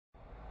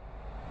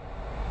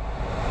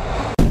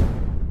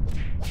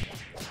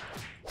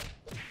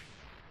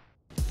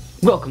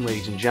Welcome,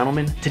 ladies and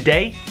gentlemen.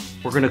 Today,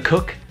 we're gonna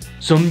cook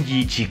some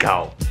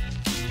yiqigao.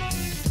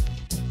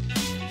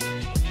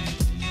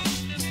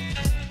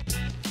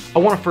 I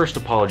want to first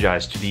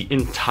apologize to the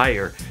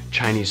entire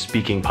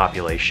Chinese-speaking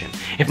population.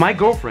 If my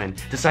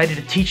girlfriend decided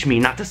to teach me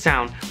not to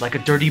sound like a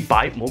dirty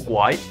bite mo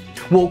guai,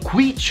 我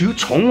会去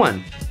重文.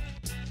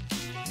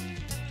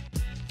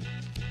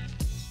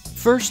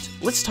 First,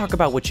 let's talk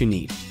about what you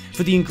need.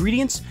 For the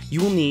ingredients,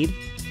 you will need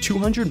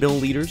 200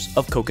 milliliters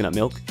of coconut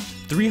milk,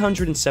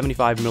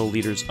 375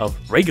 milliliters of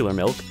regular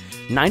milk,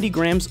 90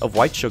 grams of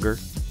white sugar,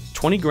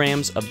 20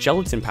 grams of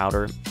gelatin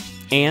powder,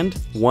 and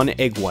 1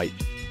 egg white.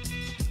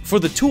 For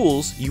the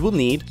tools, you will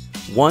need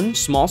 1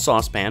 small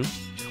saucepan,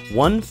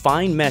 1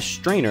 fine mesh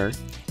strainer,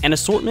 an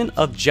assortment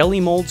of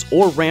jelly molds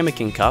or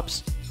ramekin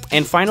cups,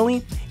 and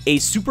finally, a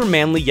super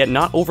manly yet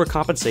not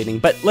overcompensating,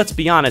 but let's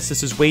be honest,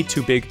 this is way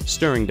too big,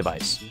 stirring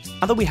device.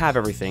 Now that we have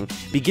everything,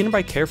 begin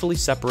by carefully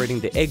separating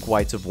the egg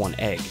whites of 1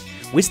 egg.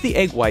 Whisk the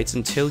egg whites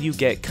until you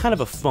get kind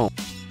of a foam.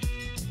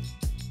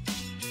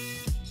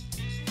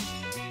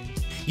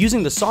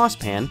 Using the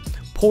saucepan,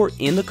 pour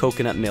in the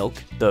coconut milk,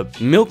 the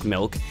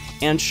milk,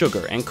 and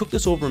sugar, and cook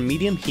this over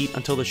medium heat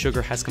until the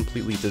sugar has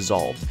completely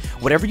dissolved.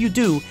 Whatever you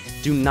do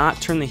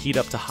not turn the heat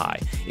up to high.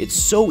 It's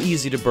so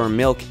easy to burn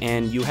milk,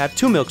 and you have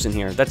 2 milks in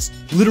here. That's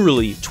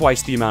literally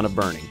twice the amount of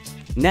burning.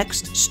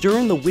 Next, stir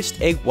in the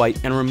whisked egg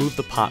white and remove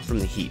the pot from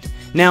the heat.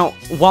 Now,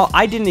 while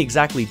I didn't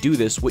exactly do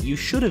this, what you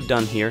should have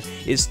done here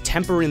is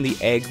temper in the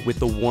egg with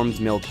the warmed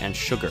milk and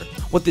sugar.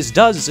 What this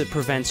does is it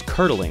prevents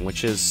curdling,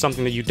 which is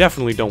something that you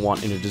definitely don't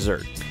want in a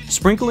dessert.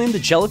 Sprinkle in the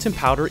gelatin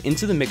powder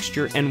into the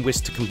mixture and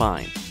whisk to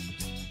combine.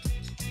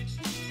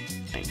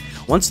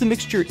 Once the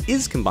mixture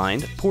is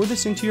combined, pour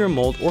this into your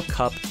mold or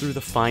cup through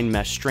the fine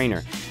mesh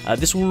strainer.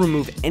 This will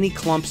remove any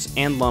clumps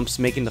and lumps,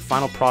 making the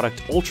final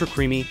product ultra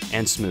creamy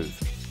and smooth.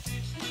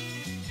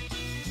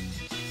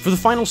 For the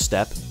final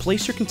step,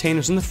 place your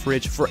containers in the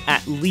fridge for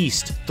at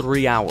least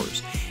 3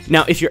 hours.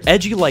 Now, if you're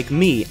edgy like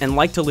me and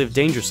like to live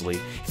dangerously,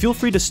 feel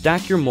free to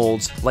stack your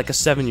molds like a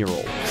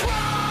 7-year-old.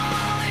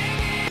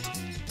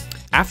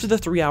 After the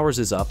 3 hours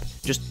is up,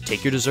 just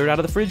take your dessert out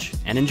of the fridge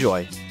and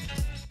enjoy.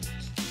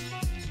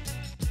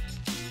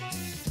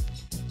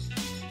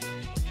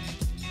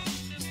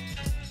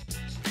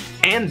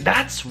 And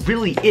that's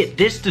really it.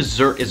 This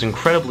dessert is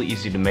incredibly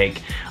easy to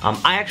make.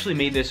 I actually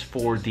made this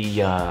for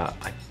the,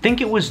 I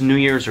think it was New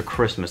Year's or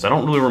Christmas. I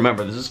don't really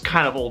remember. This is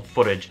kind of old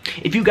footage.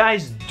 If you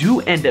guys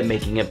do end up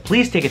making it,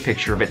 please take a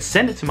picture of it.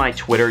 Send it to my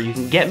Twitter. You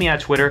can get me on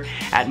Twitter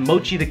at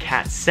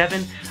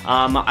MochiTheCat7.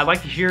 I'd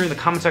like to hear in the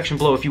comment section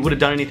below if you would have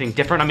done anything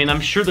different. I mean,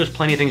 I'm sure there's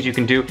plenty of things you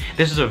can do.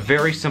 This is a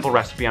very simple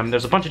recipe. I mean,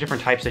 there's a bunch of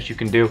different types that you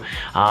can do,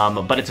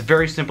 but it's a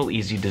very simple,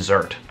 easy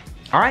dessert.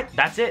 Alright,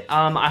 that's it.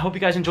 I hope you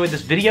guys enjoyed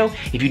this video.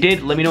 If you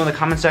did, let me know in the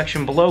comment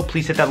section below.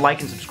 Please hit that like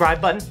and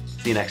subscribe button.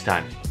 See you next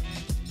time.